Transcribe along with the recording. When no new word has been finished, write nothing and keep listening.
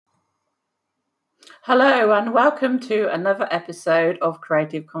Hello and welcome to another episode of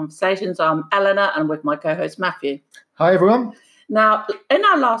Creative Conversations. I'm Eleanor and with my co-host Matthew. Hi everyone. Now, in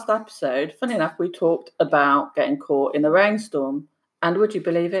our last episode, funny enough, we talked about getting caught in a rainstorm. And would you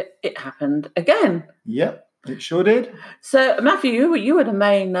believe it? It happened again. Yep, it sure did. So, Matthew, you were the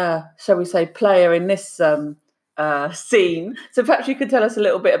main, shall we say, player in this scene. So perhaps you could tell us a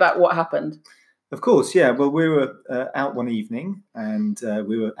little bit about what happened. Of course, yeah. Well, we were out one evening and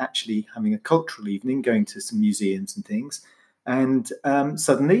we were actually having a cultural evening, going to some museums and things. And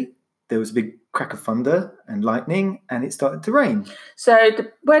suddenly there was a big crack of thunder and lightning and it started to rain. So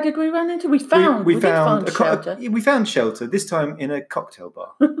where did we run into? We found shelter. We found shelter, this time in a cocktail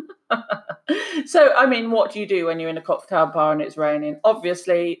bar. So, I mean, what do you do when you're in a cocktail bar and it's raining?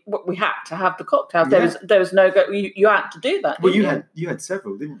 Obviously, we had to have the cocktails. Yeah. There was no go. You had to do that. Well, you had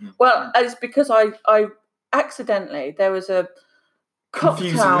several, didn't you? Well, it's because I accidentally, there was a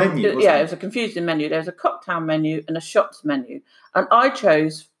cocktail confusing menu. Wasn't it was a confusing menu. There was a cocktail menu and a shots menu, and I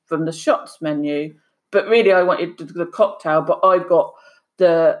chose from the shots menu. But really, I wanted the cocktail, but I got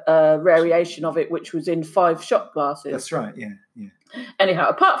the variation of it, which was in 5 shot glasses. That's right. Yeah. Anyhow,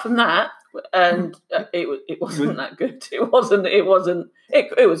 apart from that, and it wasn't that good.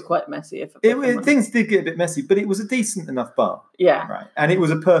 It was quite messy. Things did get a bit messy, but it was a decent enough bar. Yeah. Right. And it was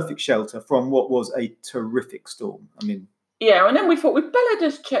a perfect shelter from what was a terrific storm. I mean. Yeah, and then we thought we'd better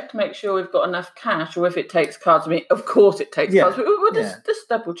just check to make sure we've got enough cash, or if it takes cards. I mean, of course it takes cards, but we'll just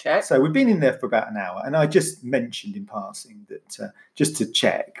double check. So we've been in there for about an hour, and I just mentioned in passing that just to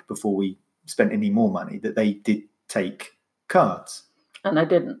check before we spent any more money that they did take cards. And they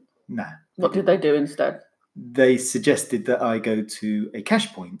didn't? No. What did they do instead? They suggested that I go to a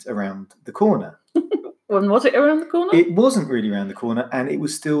cash point around the corner. And was it around the corner? It wasn't really around the corner, and it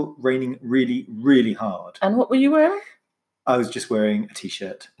was still raining really, really hard. And what were you wearing? I was just wearing a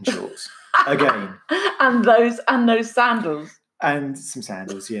T-shirt and shorts. Again. And those sandals. And some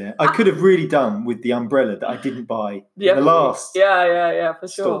sandals, yeah. I could have really done with the umbrella that I didn't buy in the last Yeah, for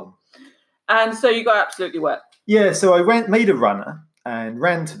sure. storm. And so you got absolutely wet. Yeah, so I made a runner and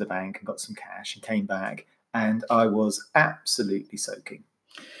ran to the bank and got some cash and came back, and I was absolutely soaking.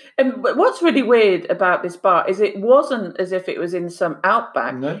 And what's really weird about this bar is it wasn't as if it was in some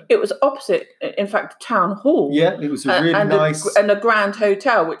outback. No. It was opposite, in fact, the town hall. Yeah, it was a really nice... And a grand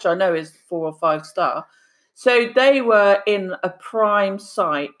hotel, which I know is 4 or 5 star. So they were in a prime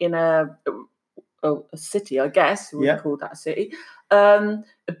site in a city, I guess. We would call that a city. A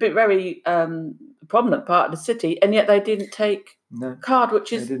bit very prominent part of the city, and yet they didn't take card,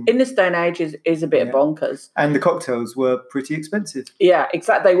 which is in this day and age is a bit bonkers. And the cocktails were pretty expensive. Yeah,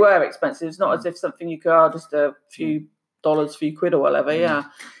 exactly. They were expensive. It's not as if something you could just a few dollars, few quid or whatever. Yeah.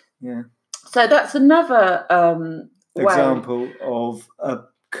 So that's another example of a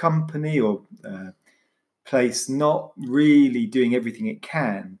company or place not really doing everything it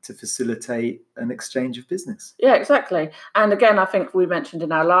can to facilitate an exchange of business. Yeah, exactly. And again, I think we mentioned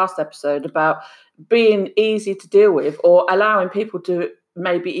in our last episode about being easy to deal with, or allowing people to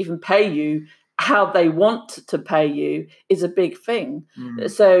maybe even pay you how they want to pay you is a big thing.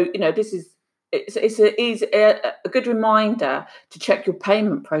 So, it's a good reminder to check your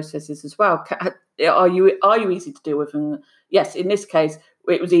payment processes as well. Are you easy to deal with? And yes, in this case,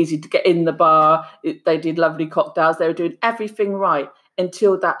 it was easy to get in the bar. They did lovely cocktails. They were doing everything right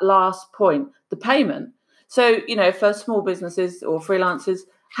until that last point, the payment. So, for small businesses or freelancers,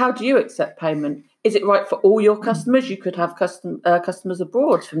 how do you accept payment? Is it right for all your customers? You could have customers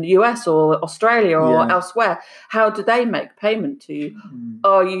abroad from the US or Australia or elsewhere. How do they make payment to you?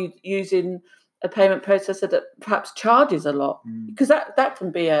 Are you using a payment processor that perhaps charges a lot? Because that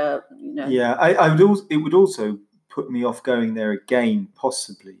can be a, Yeah, it would also put me off going there again,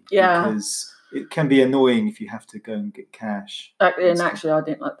 possibly. Yeah. Because it can be annoying if you have to go and get cash. And actually, I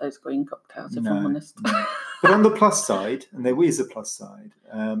didn't like those green cocktails, if I'm honest. No. But on the plus side, and there is a plus side,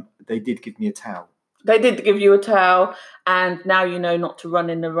 they did give me a towel. They did give you a towel, and now you know not to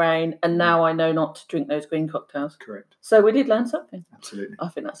run in the rain, and now I know not to drink those green cocktails. Correct. So we did learn something. Absolutely. I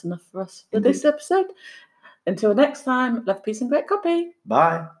think that's enough for us for this episode. Until next time, love, peace, and great copy.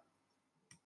 Bye.